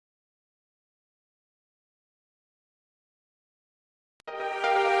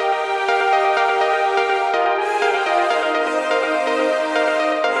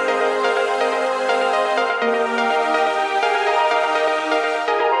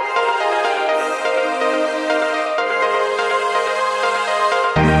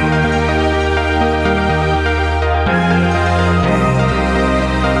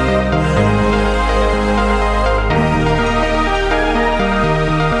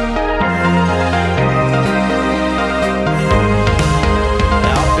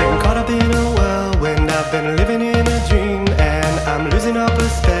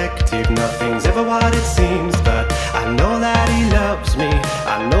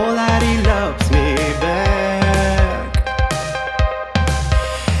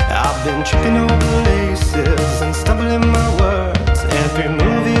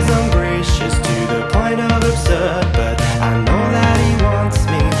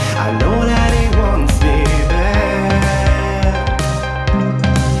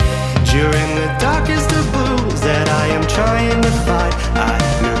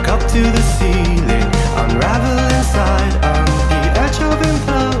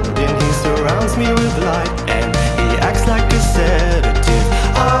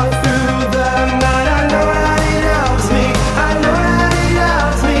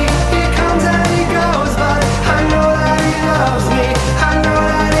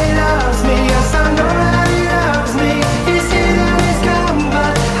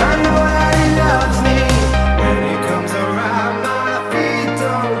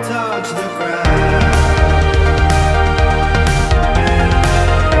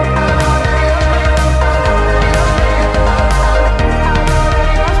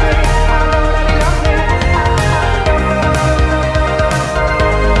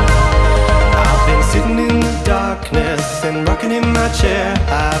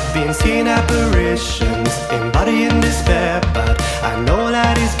I've been seeing apparitions, embodying despair, but I know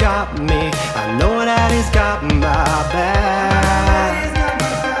that he's got me, I know that he's got my back.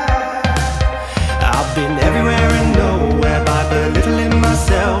 I've been everywhere and nowhere by belittling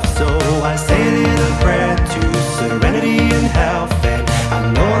myself, so I say a little prayer to serenity and health. And I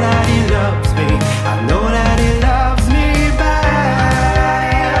know that he loves me, I know that he loves me back.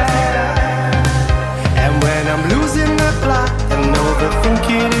 And when I'm losing the plot and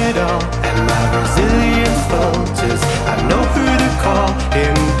overthinking it all, and my resilience falters, I know who to call.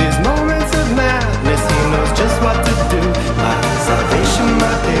 In these moments of madness, he knows just what to do. My salvation,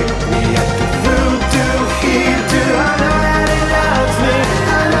 my pick me up the through. Do he do? I know that he loves me,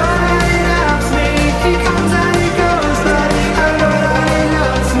 I know that he loves me. He comes and he goes, but I know that he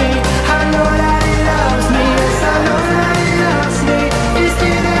loves me, I know that he loves me. Yes, I know that he loves me. He's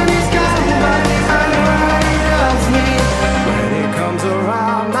here and he's gone, but I know that he loves me. When he comes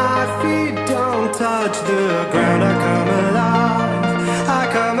around, my feet don't touch the ground. I come alive, I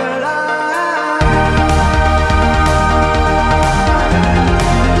come alive.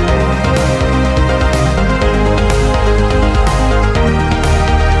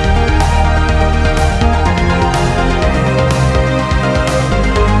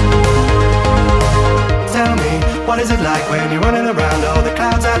 Tell me, what is it like when you're running around all the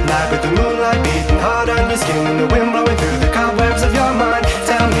clouds at night, with the moonlight beating hard on your skin and the wind blowing through the cobwebs of your mind?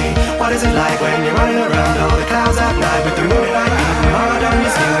 Tell me, what is it like when you're running around all the clouds at night, with the moonlight beating hard on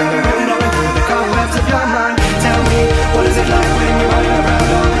your skin and the wind blowing through the cobwebs of your mind? Tell me, what is it like when you're running around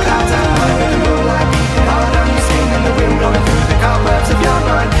all the clouds at night, with the moonlight beating hard on your skin and the wind blowing through the cobwebs of your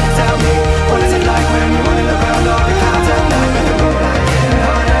mind? Tell me, what is it like when you're running around all the clouds at night, with the moonlight beating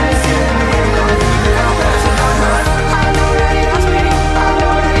hard on your skin and the wind blowing through the cobwebs of your mind? I know that he loves me, I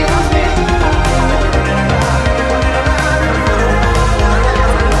know that he loves me.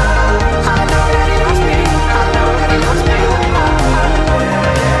 I know that he loves me, I know that he loves me.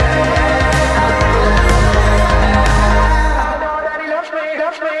 I know that he loves me,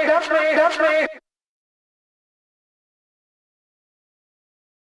 loves me, loves me, loves me.